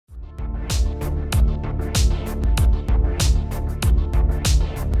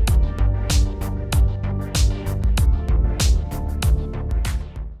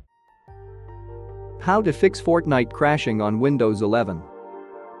How to fix Fortnite crashing on Windows 11.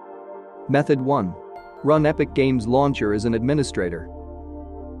 Method 1. Run Epic Games Launcher as an administrator.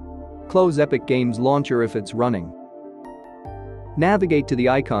 Close Epic Games Launcher if it's running. Navigate to the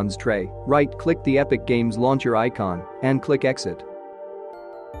icons tray, right-click the Epic Games Launcher icon, and click Exit.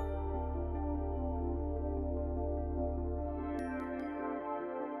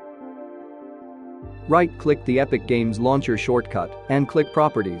 Right-click the Epic Games Launcher shortcut and click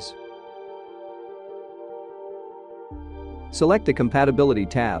Properties. Select the Compatibility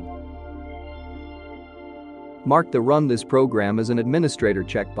tab. Mark the Run this program as an administrator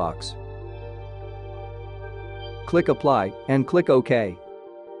checkbox. Click Apply and click OK.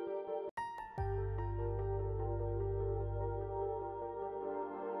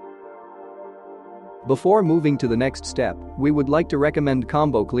 Before moving to the next step, we would like to recommend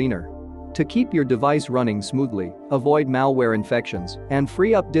Combo Cleaner. To keep your device running smoothly, avoid malware infections, and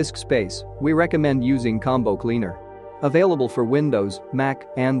free up disk space, we recommend using Combo Cleaner. Available for Windows, Mac,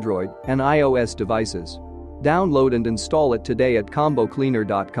 Android, and iOS devices. Download and install it today at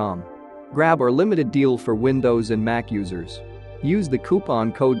combocleaner.com. Grab our limited deal for Windows and Mac users. Use the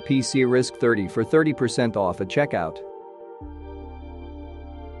coupon code PCRISK30 for 30% off at checkout.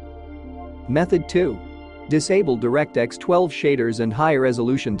 Method 2. Disable DirectX 12 shaders and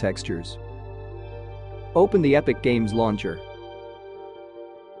high-resolution textures. Open the Epic Games Launcher.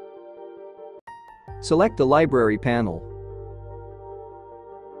 Select the Library panel.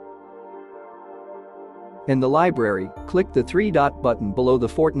 In the library, click the three-dot button below the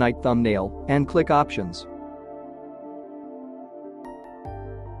Fortnite thumbnail and click Options.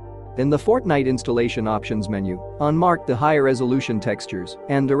 In the Fortnite installation options menu, unmark the high-resolution textures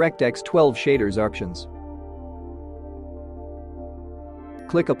and DirectX 12 shaders options.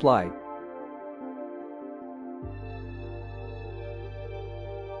 Click Apply.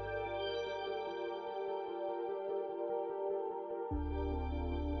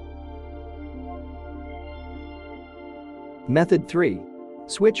 Method 3.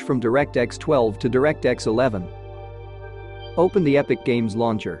 Switch from DirectX 12 to DirectX 11. Open the Epic Games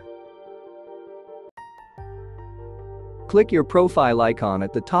Launcher. Click your profile icon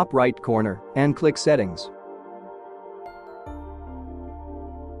at the top right corner and click Settings.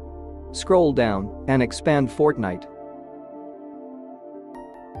 Scroll down and expand Fortnite.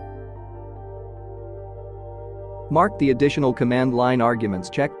 Mark the Additional Command Line Arguments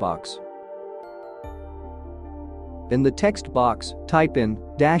checkbox. In the text box, type in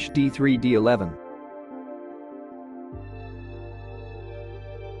 -D3D11.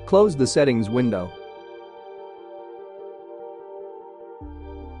 Close the settings window.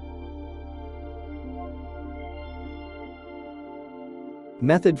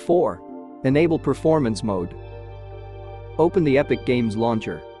 Method 4. Enable Performance Mode. Open the Epic Games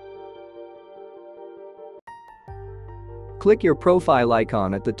Launcher. Click your profile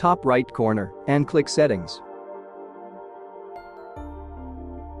icon at the top right corner and click Settings.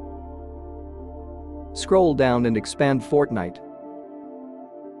 Scroll down and expand Fortnite.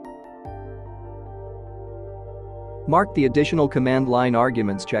 Mark the Additional Command Line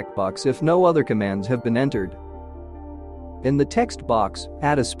Arguments checkbox if no other commands have been entered. In the text box,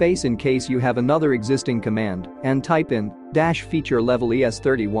 add a space in case you have another existing command and type in -feature level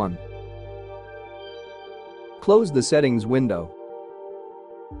ES31. Close the settings window.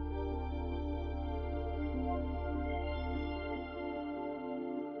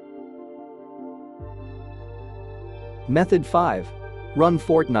 Method 5. Run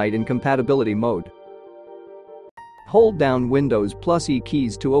Fortnite in compatibility mode. Hold down Windows + E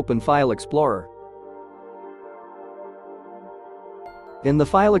keys to open File Explorer. In the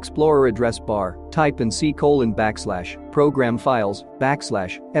File Explorer address bar, type in /Program Files,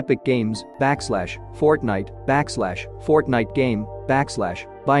 /Epic Games, /Fortnite, /Fortnite Game,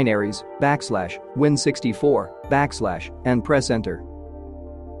 /Binaries, /Win64, and press Enter.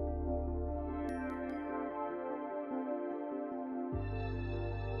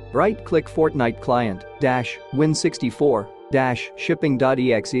 Right-click Fortnite Client, -Win64,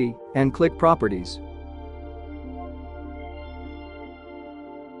 -Shipping.exe, and click Properties.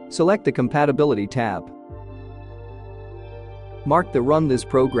 Select the Compatibility tab. Mark the Run this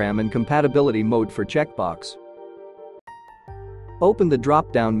program in compatibility mode for checkbox. Open the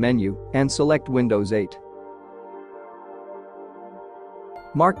drop-down menu and select Windows 8.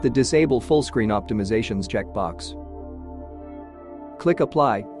 Mark the Disable Full-Screen Optimizations checkbox. Click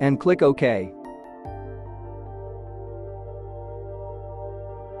Apply and click OK.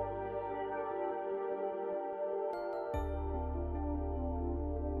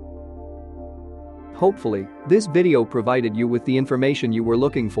 Hopefully, this video provided you with the information you were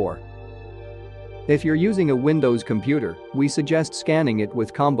looking for. If you're using a Windows computer, we suggest scanning it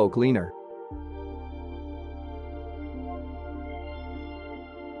with Combo Cleaner.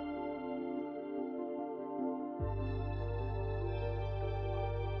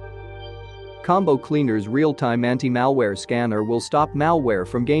 Combo Cleaner's real-time anti-malware scanner will stop malware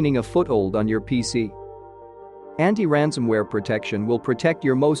from gaining a foothold on your PC. Anti-ransomware protection will protect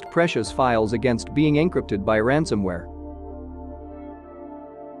your most precious files against being encrypted by ransomware.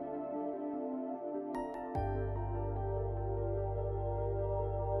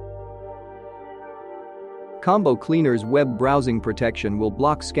 Combo Cleaner's web browsing protection will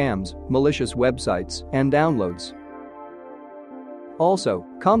block scams, malicious websites, and downloads. Also,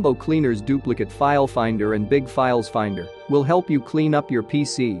 Combo Cleaner's duplicate file finder and big files finder will help you clean up your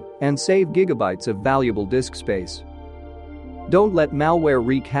PC and save gigabytes of valuable disk space. Don't let malware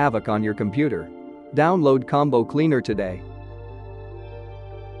wreak havoc on your computer. Download Combo Cleaner today.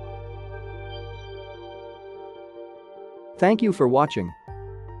 Thank you for watching.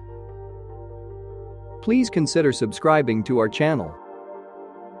 Please consider subscribing to our channel.